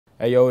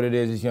Hey, yo, what it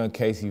is, it's young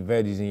Casey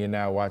Veggies, and you're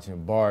now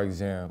watching Bar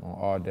Exam on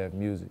All Def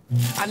Music.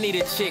 I need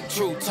a chick,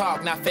 true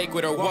talk, not fake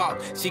with her walk.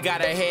 She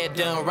got her head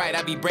done right,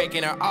 I be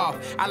breaking her off.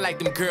 I like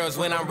them girls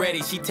when I'm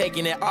ready, she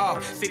taking it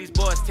off. See, these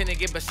boys tend to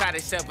get beside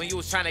themselves when you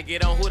was trying to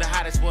get on who the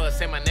hottest was.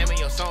 Say my name in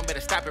your song, better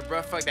stop it,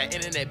 bro. Fuck that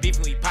internet beef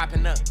when we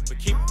popping up. But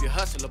keep your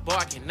hustle, a boy,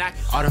 I can knock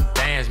it. All them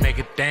bands make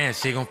it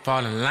dance, she gon'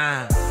 fall in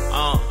line.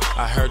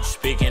 I heard you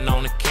speaking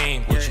on the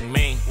king, what you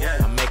mean?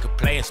 I make a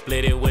play and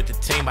split it with the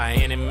team by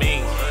any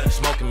means.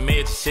 Smoking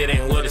mid, shit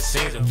ain't what it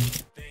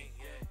seems.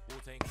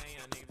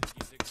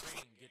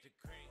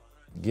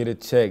 Get a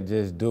check,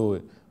 just do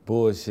it.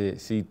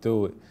 Bullshit, see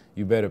through it.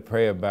 You better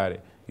pray about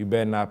it. You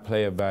better not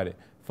play about it.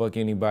 Fuck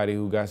anybody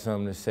who got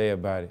something to say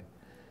about it.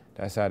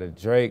 That's out of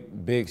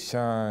Drake, Big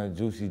Sean,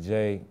 Juicy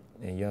J,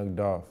 and Young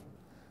Dolph.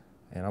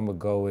 And I'm gonna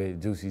go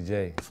with Juicy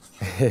J.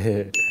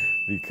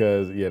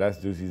 Because, yeah, that's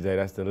Juicy J,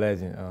 that's the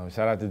legend.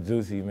 Shout out to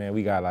Juicy, man.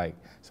 We got like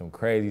some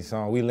crazy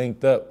songs. We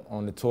linked up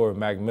on the tour with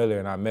Mac Miller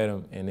and I met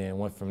him, and then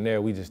went from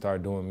there, we just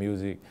started doing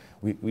music.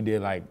 We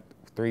did like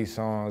 3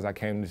 songs. I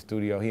came to the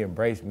studio. He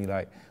embraced me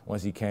like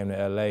once he came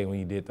to LA when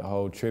he did the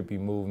whole trippy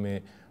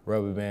movement,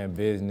 Rubber Band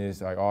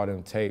Business, like all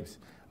them tapes.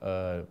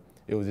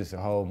 It was just a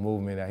whole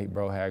movement that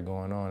bro had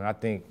going on. And I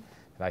think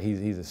like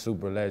he's a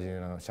super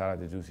legend. Shout out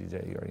to Juicy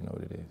J, you already know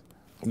what it is.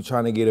 You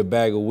trying to get a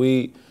bag of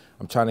weed?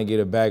 I'm trying to get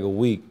a bag a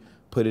week.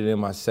 Put it in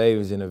my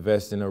savings and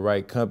invest in the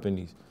right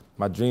companies.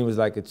 My dream is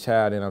like a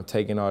child and I'm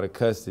taking all the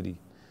custody.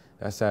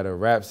 That's out of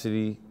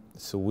Rhapsody,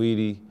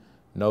 Saweetie,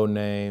 No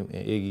Name,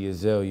 and Iggy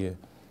Azalea.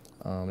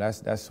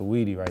 That's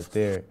Saweetie right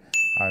there.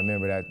 I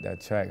remember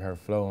that track, her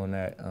flow on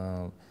that.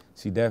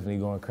 She definitely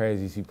going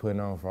crazy. She putting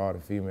on for all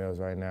the females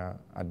right now.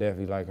 I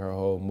definitely like her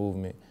whole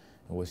movement,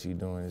 and what she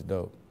doing is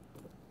dope.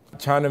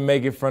 Trying to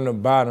make it from the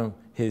bottom,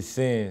 his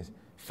sins.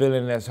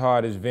 Feeling as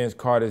hard as Vince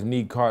Carter's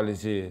knee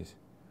cartilage is.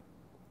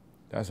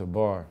 That's a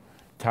bar.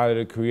 Tyler,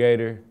 the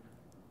Creator,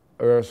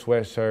 Earl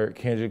Sweatshirt,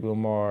 Kendrick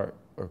Lamar,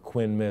 or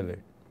Quinn Miller.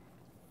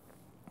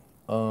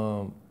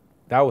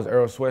 That was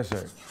Earl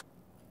Sweatshirt.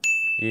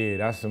 Yeah,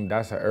 that's an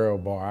Earl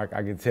bar.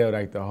 I can tell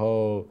like the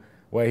whole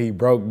way he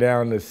broke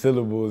down the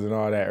syllables and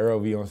all that. Earl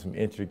be on some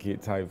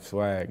intricate type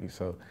swag.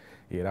 So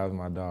yeah, that was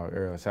my dog,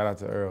 Earl. Shout out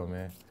to Earl,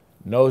 man.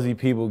 Nosy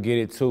people get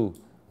it too.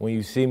 When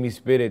you see me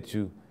spit at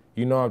you,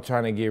 you know I'm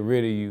trying to get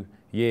rid of you.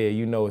 Yeah,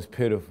 you know it's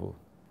pitiful.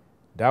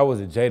 That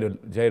was a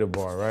Jada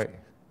bar, right?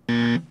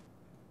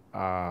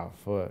 Ah,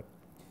 fuck.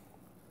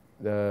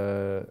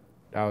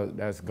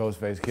 That's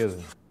Ghostface Killer.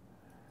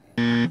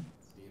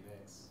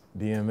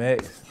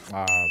 DMX?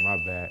 Ah, my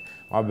bad.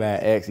 My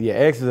bad, X. Yeah,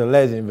 X is a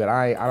legend, but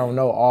I don't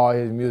know all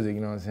his music,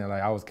 you know what I'm saying?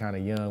 Like, I was kind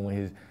of young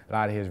when a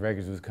lot of his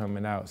records was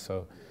coming out,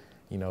 so,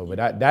 you know,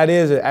 but that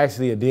is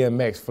actually a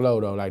DMX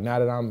flow, though. Like, now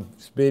that I'm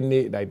spitting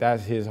it, like,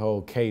 that's his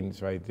whole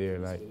cadence right there.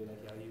 Like,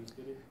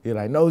 yeah,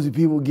 like, nosy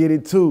people get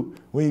it, too,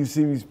 when you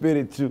see me spit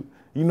it, too.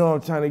 You know I'm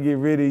trying to get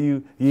rid of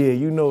you. Yeah,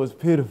 you know it's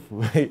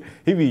pitiful. He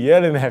be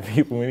yelling at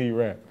people when he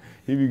rap.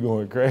 He be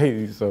going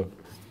crazy, so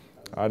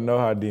I know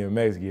how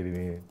DMX get it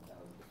in.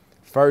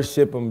 First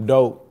ship them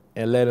dope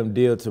and let them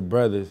deal to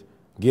brothers.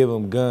 Give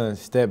them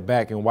guns, step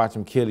back and watch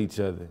them kill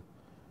each other.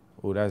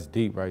 Oh, that's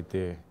deep right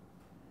there.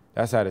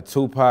 That's out of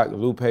Tupac,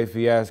 Lupe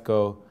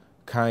Fiasco,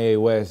 Kanye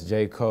West,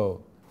 J.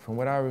 Cole. From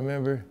what I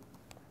remember,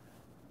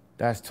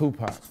 that's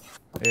Tupac.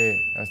 Yeah,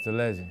 that's the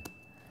legend.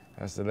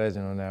 That's the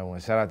legend on that one.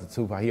 Shout out to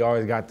Tupac. He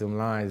always got them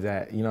lines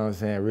that, you know what I'm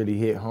saying, really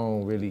hit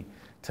home, really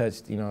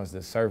touched, you know,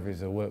 the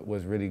surface of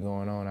what's really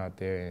going on out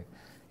there. And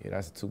yeah,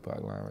 that's a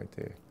Tupac line right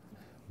there.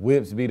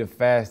 Whips be the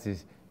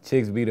fastest,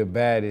 chicks be the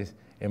baddest,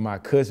 and my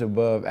kush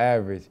above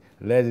average,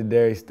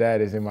 legendary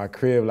status in my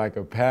crib like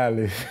a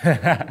palace.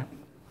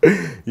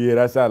 Yeah,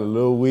 that's out of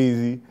Lil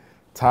Weezy,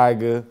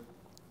 Tyga,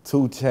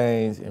 2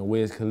 Chainz, and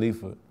Wiz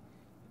Khalifa.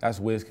 That's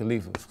Wiz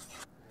Khalifa.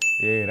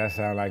 Yeah, that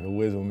sound like a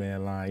Wizzle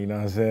Man line, you know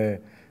what I'm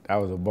saying? That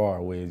was a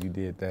bar, Wiz, you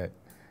did that.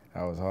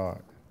 That was hard.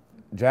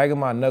 Dragging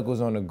my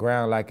knuckles on the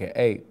ground like an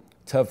 8,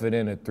 tougher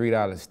than a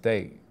 $3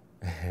 steak.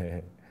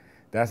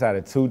 That's out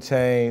of 2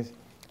 Chainz,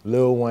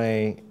 Lil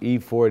Wayne,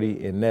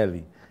 E40, and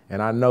Nelly.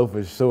 And I know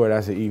for sure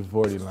that's an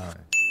E40 line.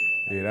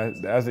 Yeah,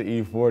 that's an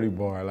E40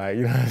 bar. Like,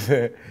 you know what I'm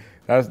saying?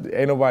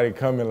 Ain't nobody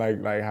coming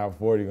like how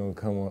 40 gonna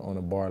come on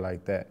a bar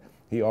like that.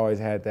 He always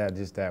had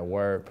just that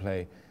word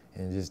play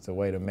and just the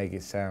way to make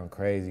it sound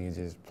crazy and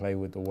just play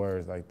with the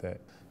words like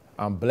that.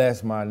 I'm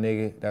blessed, my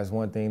nigga. That's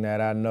one thing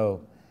that I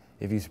know.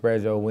 If you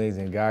spread your wings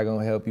and God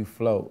gonna help you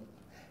float.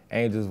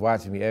 Angels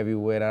watching me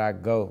everywhere that I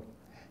go.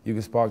 You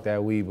can spark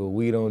that weed, but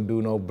we don't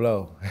do no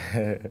blow.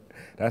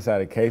 That's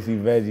out of Casey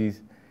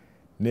Veggies,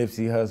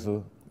 Nipsey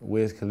Hussle,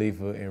 Wiz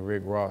Khalifa, and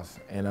Rick Ross.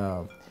 And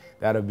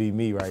that'll be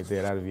me right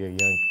there. That'll be a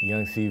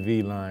young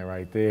CV line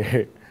right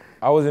there.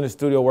 I was in the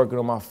studio working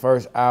on my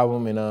first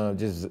album and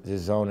just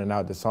zoning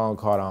out. The song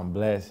called I'm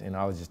Blessed, and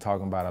I was just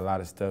talking about a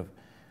lot of stuff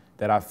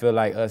that I feel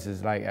like us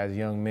as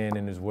young men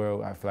in this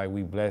world, I feel like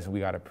we blessed and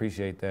we gotta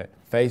appreciate that.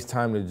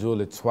 FaceTime the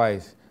jeweler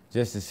twice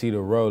just to see the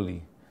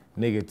rollie.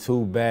 Nigga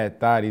too bad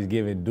thought he's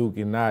giving Duke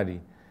and Naughty.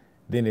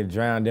 Then it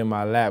drowned in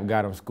my lap,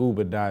 got him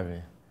scuba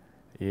diving.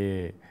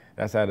 Yeah,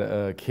 that's out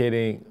of Kid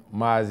Ink,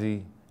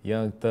 Mozzie,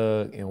 Young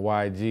Thug, and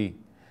YG.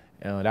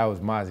 And that was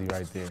Mozzie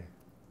right there.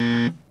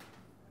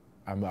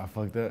 I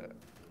fucked up.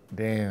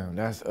 Damn,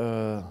 that's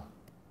YG.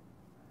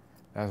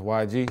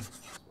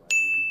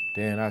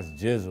 Damn, that's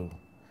Jizzle.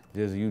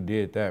 Jizzle, you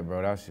did that,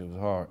 bro. That shit was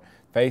hard.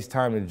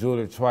 FaceTime the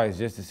jeweler twice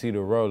just to see the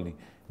rollie.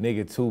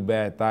 Nigga, too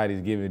bad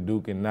thotties giving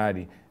Duke and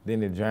Naughty.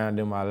 Then it drowned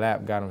in my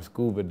lap, got him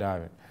scuba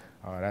diving.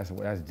 Oh, that's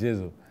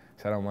Jizzle.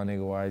 Shout out my nigga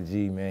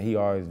YG, man.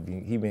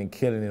 He been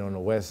killing it on the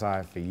West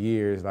Side for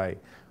years.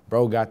 Like,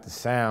 bro got the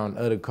sound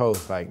of the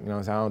coast. Like, you know what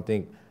I'm saying? I don't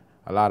think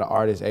a lot of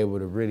artists able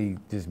to really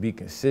just be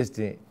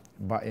consistent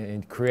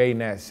in creating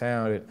that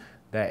sound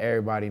that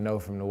everybody know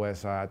from the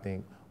West Side. I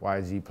think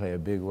YG play a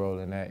big role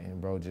in that, and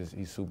bro,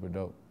 he's super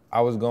dope. I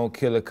was gonna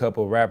kill a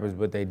couple rappers,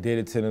 but they did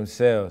it to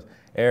themselves.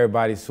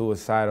 Everybody's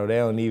suicidal, they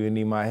don't even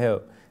need my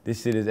help.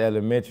 This shit is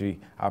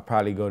elementary, I'll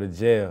probably go to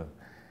jail.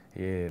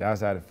 Yeah, that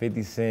was out of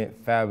 50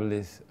 Cent,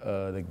 Fabulous,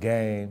 The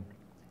Game,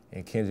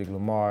 and Kendrick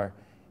Lamar.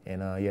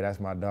 And yeah, that's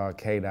my dog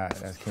K-Dot,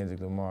 that's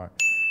Kendrick Lamar.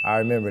 I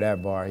remember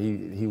that bar,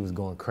 he was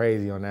going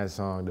crazy on that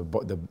song.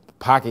 The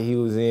pocket he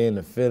was in,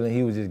 the feeling,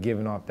 he was just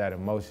giving off that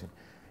emotion.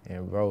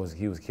 And bro,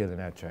 he was killing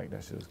that track,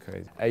 that shit was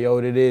crazy. Hey yo,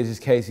 what it is, it's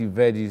Casey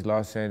Veggies,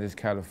 Los Angeles,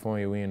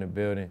 California, we in the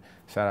building.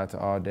 Shout out to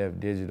All Def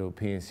Digital,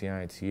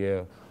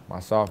 PNCINTL. My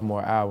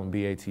sophomore album,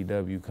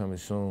 BATW, coming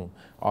soon.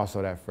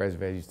 Also that Fresh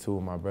Veggies too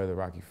with my brother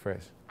Rocky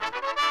Fresh.